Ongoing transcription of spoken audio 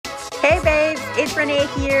it's Renee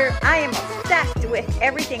here. I am obsessed with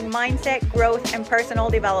everything mindset, growth, and personal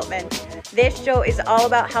development. This show is all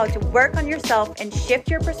about how to work on yourself and shift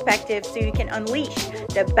your perspective so you can unleash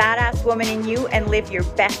the badass woman in you and live your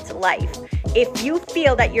best life. If you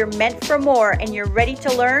feel that you're meant for more and you're ready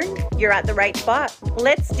to learn, you're at the right spot.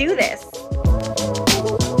 Let's do this.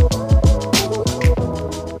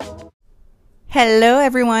 Hello,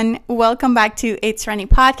 everyone. Welcome back to It's Renee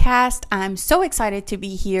podcast. I'm so excited to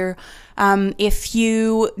be here. If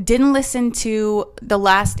you didn't listen to the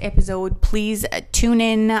last episode, please tune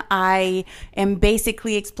in. I am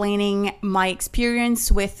basically explaining my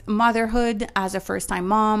experience with motherhood as a first-time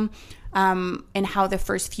mom, and how the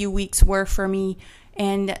first few weeks were for me.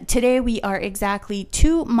 And today we are exactly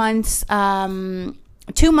 2 months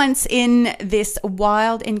 2 months in this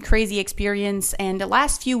wild and crazy experience. And the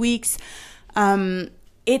last few weeks,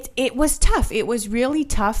 it was tough. It was really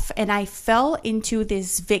tough. And I fell into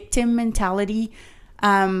this victim mentality,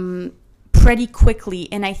 pretty quickly.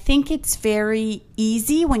 And I think it's very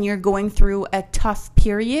easy when you're going through a tough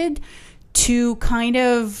period to kind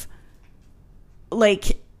of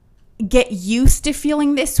like get used to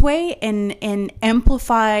feeling this way and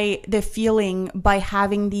amplify the feeling by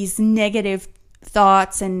having these negative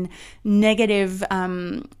thoughts and negative,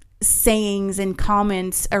 sayings and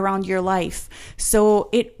comments around your life.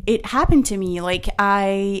 So it happened to me. Like,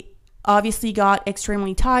 I obviously got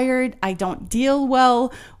extremely tired. I don't deal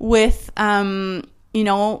well with being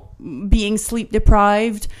sleep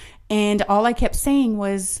deprived, and all I kept saying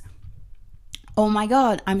was, oh my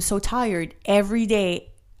God, I'm so tired. Every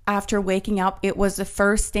day after waking up, it was the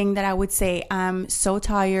first thing that I would say. I'm so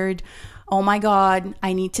tired. Oh my God,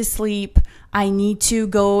 I need to sleep. I need to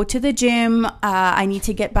go to the gym. I need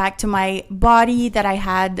to get back to my body that I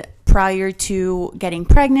had prior to getting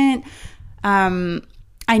pregnant. I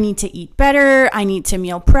need to eat better. I need to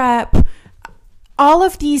meal prep. All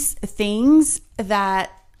of these things that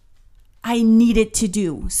I needed to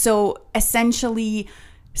do. So essentially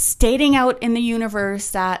stating out in the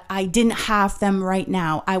universe that I didn't have them right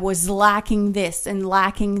now. I was lacking this and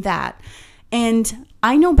lacking that. And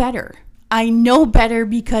I know better. I know better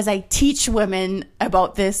because I teach women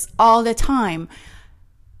about this all the time.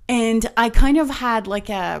 And I kind of had like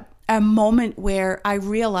a moment where I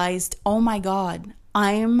realized, oh my God,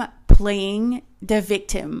 I'm playing the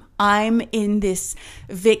victim. I'm in this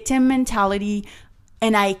victim mentality,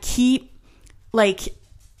 and I keep like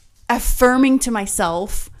affirming to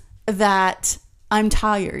myself that I'm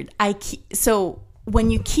tired. So when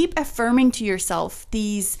you keep affirming to yourself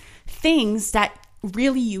these things that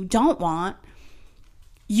really you don't want,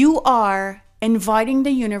 you are inviting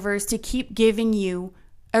the universe to keep giving you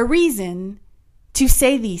a reason to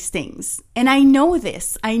say these things. And I know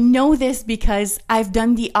this because I've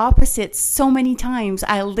done the opposite so many times.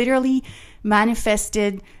 I literally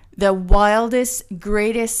manifested the wildest,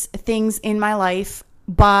 greatest things in my life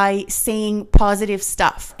by saying positive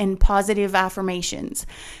stuff and positive affirmations.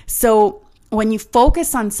 So when you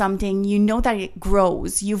focus on something, you know that it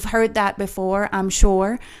grows. You've heard that before, I'm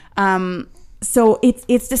sure. So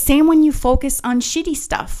it's the same when you focus on shitty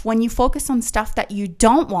stuff. When you focus on stuff that you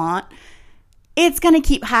don't want, it's going to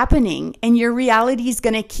keep happening, and your reality is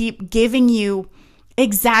going to keep giving you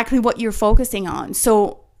exactly what you're focusing on.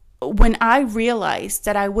 So when I realized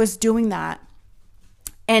that I was doing that,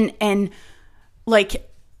 and like,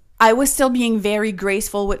 I was still being very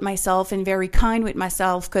graceful with myself and very kind with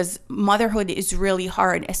myself, because motherhood is really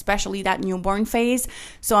hard, especially that newborn phase.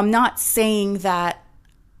 So I'm not saying that,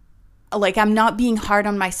 like, I'm not being hard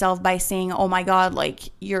on myself by saying, oh my God, like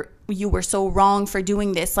you were so wrong for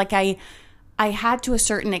doing this. Like I had, to a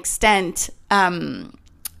certain extent, the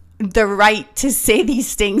right to say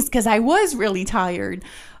these things because I was really tired.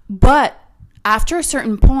 But after a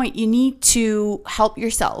certain point, you need to help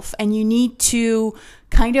yourself, and you need to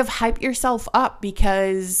kind of hype yourself up,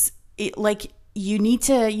 because you need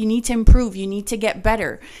to improve, you need to get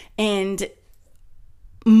better. And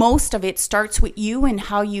most of it starts with you and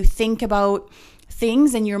how you think about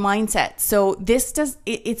things and your mindset. So this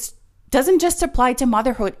doesn't just apply to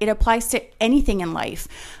motherhood, it applies to anything in life.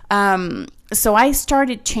 So I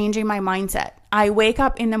started changing my mindset. I wake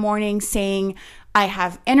up in the morning saying, I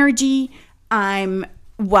have energy, I'm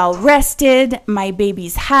well rested, my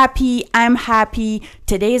baby's happy, I'm happy,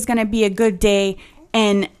 today is going to be a good day.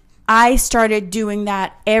 And I started doing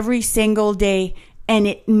that every single day, and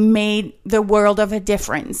it made the world of a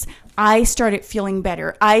difference. I started feeling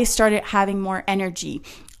better. I started having more energy.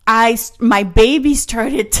 My baby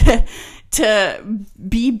started to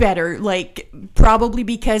be better, like probably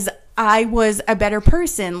because I was a better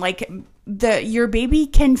person. Like your baby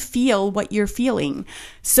can feel what you're feeling.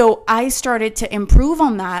 So I started to improve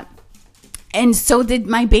on that. And so did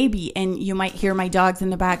my baby. And you might hear my dogs in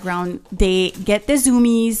the background. They get the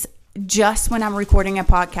zoomies just when I'm recording a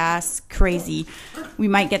podcast. Crazy. We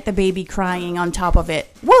might get the baby crying on top of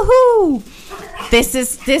it. Woohoo! This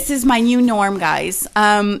is my new norm, guys.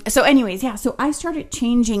 So anyways, yeah. So I started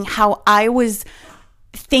changing how I was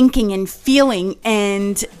thinking and feeling,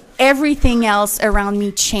 and everything else around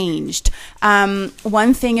me changed.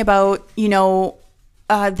 One thing about,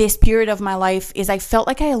 this period of my life is I felt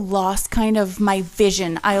like I lost kind of my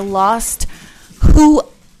vision. I lost who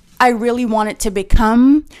I really wanted to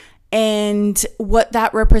become and what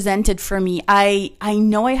that represented for me. I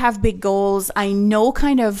know I have big goals. I know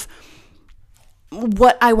kind of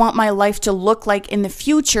what I want my life to look like in the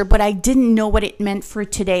future, but I didn't know what it meant for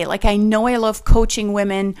today. Like, I know I love coaching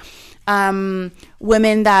women,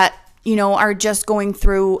 women that, are just going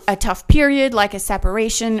through a tough period, like a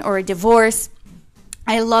separation or a divorce.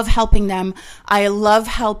 I love helping them. I love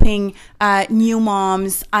helping new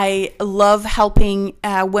moms. I love helping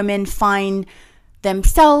women find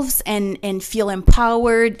themselves and feel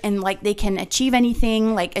empowered and like they can achieve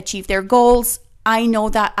anything, like achieve their goals. I know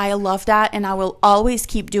that I love that, and I will always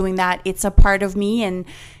keep doing that. It's a part of me, and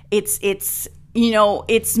it's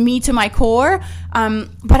me to my core.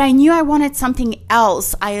 But I knew I wanted something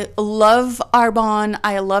else. I love Arbonne.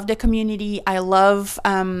 I love the community. I love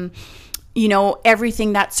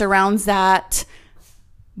everything that surrounds that.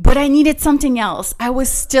 But I needed something else. I was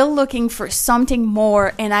still looking for something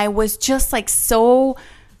more, and I was just like so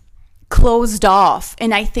closed off.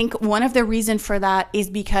 And I think one of the reasons for that is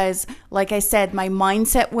because, like I said, my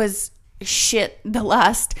mindset was shit the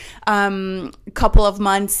last couple of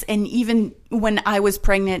months. And even when I was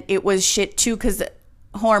pregnant, it was shit too, because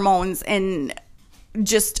hormones and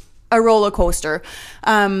just a roller coaster.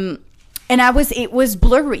 And it was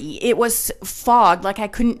blurry. It was fog. Like I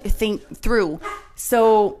couldn't think through.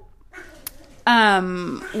 So,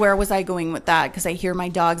 where was I going with that? Because I hear my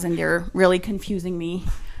dogs and they're really confusing me.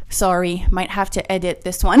 Sorry, might have to edit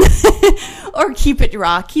this one or keep it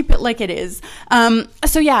raw, keep it like it is.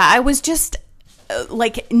 So yeah, I was just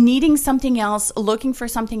like needing something else, looking for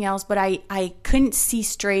something else, but I couldn't see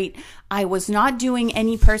straight. I was not doing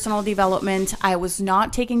any personal development. I was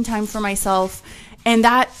not taking time for myself. And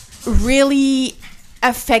that really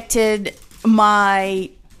affected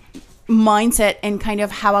my mindset and kind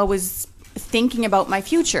of how I was thinking about my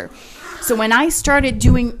future. So when I started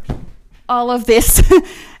doing all of this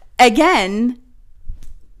again,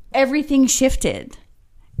 everything shifted.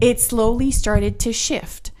 It slowly started to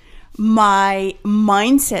shift. My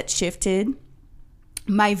mindset shifted.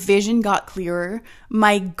 My vision got clearer.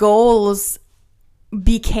 My goals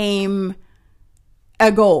became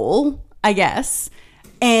a goal, I guess.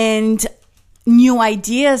 And new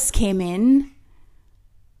ideas came in.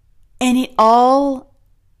 And it all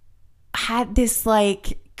had this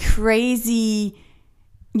like crazy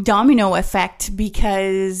domino effect,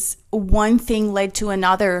 because one thing led to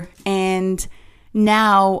another, and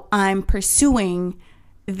now I'm pursuing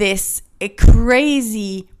this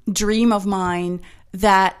crazy dream of mine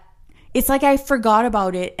that it's like I forgot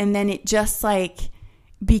about it, and then it just like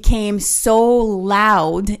became so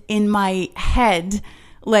loud in my head,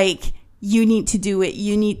 like, you need to do it,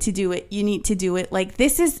 you need to do it, you need to do it. Like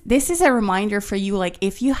this is a reminder for you, like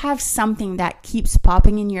if you have something that keeps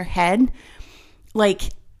popping in your head, like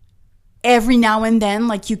every now and then,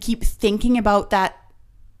 like you keep thinking about that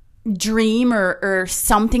dream or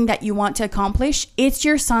something that you want to accomplish, it's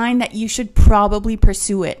your sign that you should probably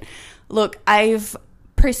pursue it. Look, I've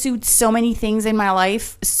pursued so many things in my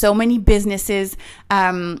life, so many businesses.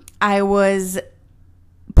 I was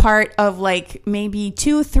part of like maybe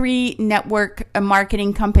 2-3 network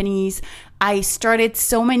marketing companies. I started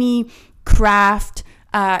so many craft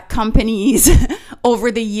companies over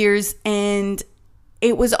the years, and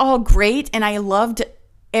it was all great, and I loved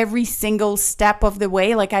every single step of the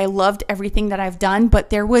way. Like I loved everything that I've done, but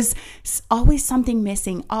there was always something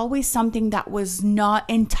missing, always something that was not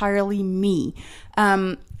entirely me.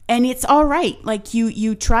 And it's all right. Like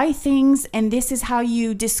you try things, and this is how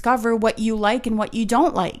you discover what you like and what you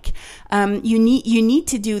don't like. You need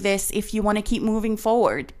to do this if you want to keep moving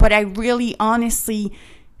forward. But I really honestly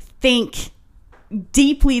think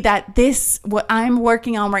deeply that what I'm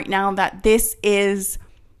working on right now, that this is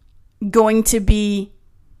going to be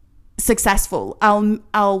successful.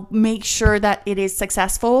 I'll make sure that it is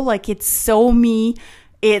successful. Like it's so me.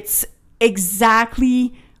 It's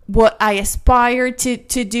exactly what I aspire to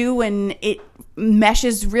do, and it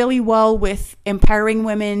meshes really well with empowering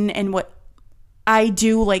women and what I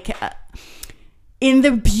do. Like in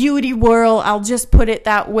the beauty world, I'll just put it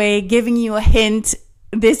that way, giving you a hint.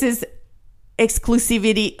 This is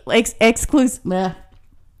exclusivity, exclusive.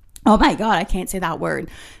 Oh my God, I can't say that word.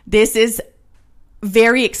 This is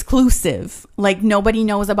very exclusive. Like nobody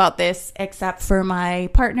knows about this except for my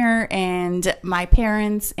partner and my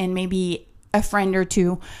parents and maybe a friend or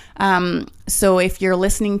two. So if you're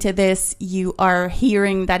listening to this, you are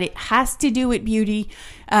hearing that it has to do with beauty.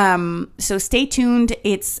 So stay tuned.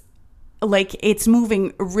 It's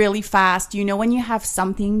moving really fast. You know, when you have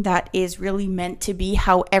something that is really meant to be,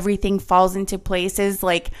 how everything falls into places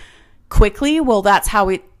like quickly. Well, that's how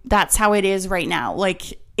it is right now.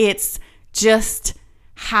 Like it's just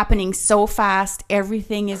happening so fast.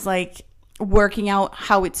 Everything is like working out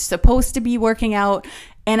how it's supposed to be working out.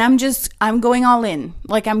 And I'm going all in.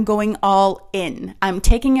 Like I'm going all in. I'm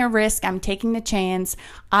taking a risk. I'm taking the chance.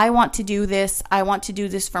 I want to do this. I want to do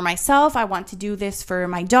this for myself. I want to do this for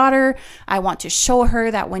my daughter. I want to show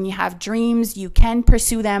her that when you have dreams, you can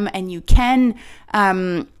pursue them and you can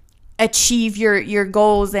achieve your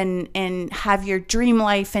goals and have your dream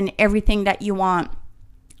life and everything that you want.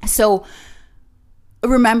 So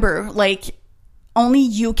remember, like, only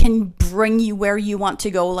you can bring you where you want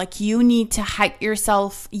to go. Like you need to hype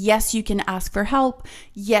yourself. Yes, you can ask for help.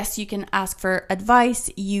 Yes, you can ask for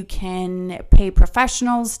advice. You can pay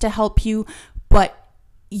professionals to help you, but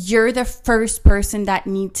you're the first person that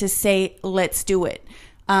need to say, let's do it.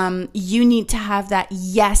 You need to have that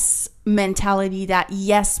yes mentality, that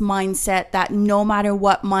yes mindset, that no matter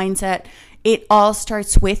what mindset, it all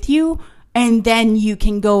starts with you. And then you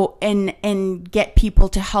can go and get people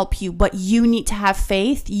to help you. But you need to have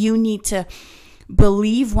faith. You need to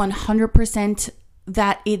believe 100%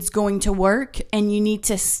 that it's going to work. And you need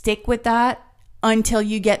to stick with that until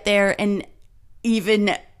you get there and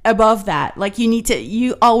even above that. Like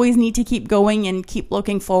you always need to keep going and keep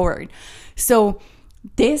looking forward. So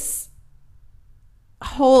this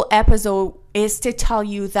whole episode is to tell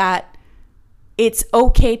you that it's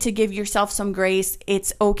okay to give yourself some grace.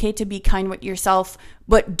 It's okay to be kind with yourself,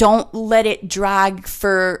 but don't let it drag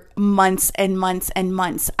for months and months and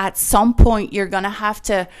months. At some point, you're going to have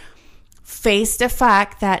to face the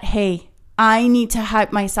fact that, hey, I need to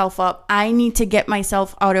hype myself up. I need to get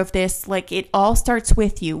myself out of this. Like it all starts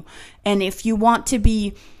with you. And if you want to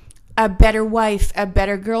be a better wife, a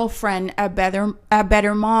better girlfriend, a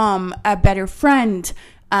better mom, a better friend,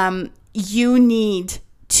 you need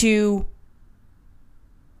to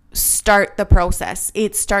start the process.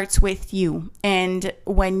 It starts with you. And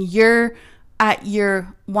when you're at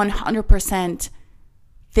your 100%,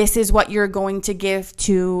 this is what you're going to give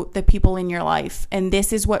to the people in your life. And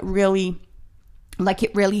this is what really, like,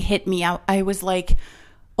 it really hit me out. I was like,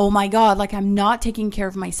 oh my God, like I'm not taking care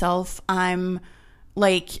of myself. I'm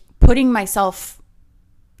like putting myself,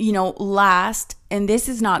 last. And this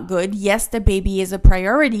is not good. Yes, the baby is a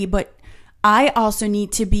priority, but I also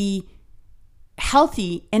need to be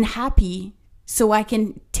healthy and happy so I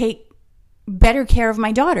can take better care of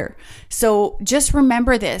my daughter. So just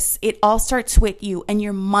remember this. It all starts with you, and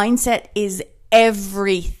your mindset is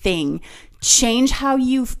everything. Change how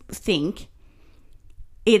you think.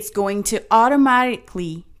 It's going to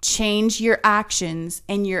automatically change your actions,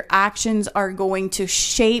 and your actions are going to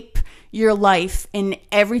shape your life, and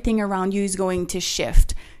everything around you is going to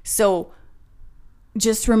shift. So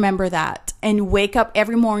just remember that, and wake up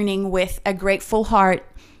every morning with a grateful heart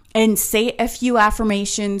and say a few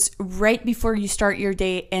affirmations right before you start your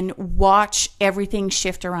day, and watch everything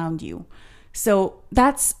shift around you. So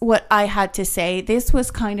that's what I had to say. This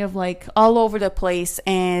was kind of like all over the place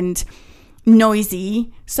and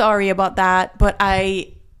noisy. Sorry about that, but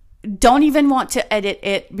I don't even want to edit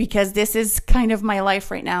it because this is kind of my life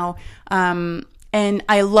right now. And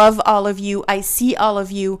I love all of you. I see all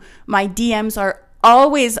of you. My DMs are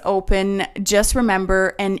always open. Just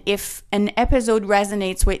remember, and if an episode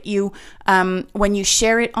resonates with you, when you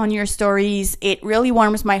share it on your stories, it really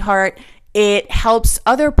warms my heart. It helps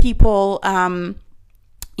other people,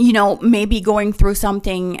 maybe going through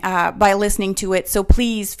something by listening to it. So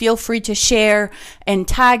please feel free to share and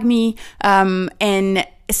tag me, and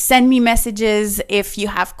send me messages if you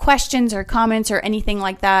have questions or comments or anything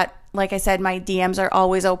like that. Like I said, my DMs are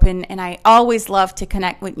always open, and I always love to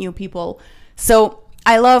connect with new people. So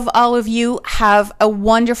I love all of you. Have a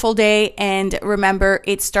wonderful day. And remember,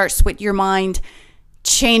 it starts with your mind.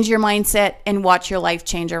 Change your mindset and watch your life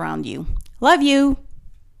change around you. Love you.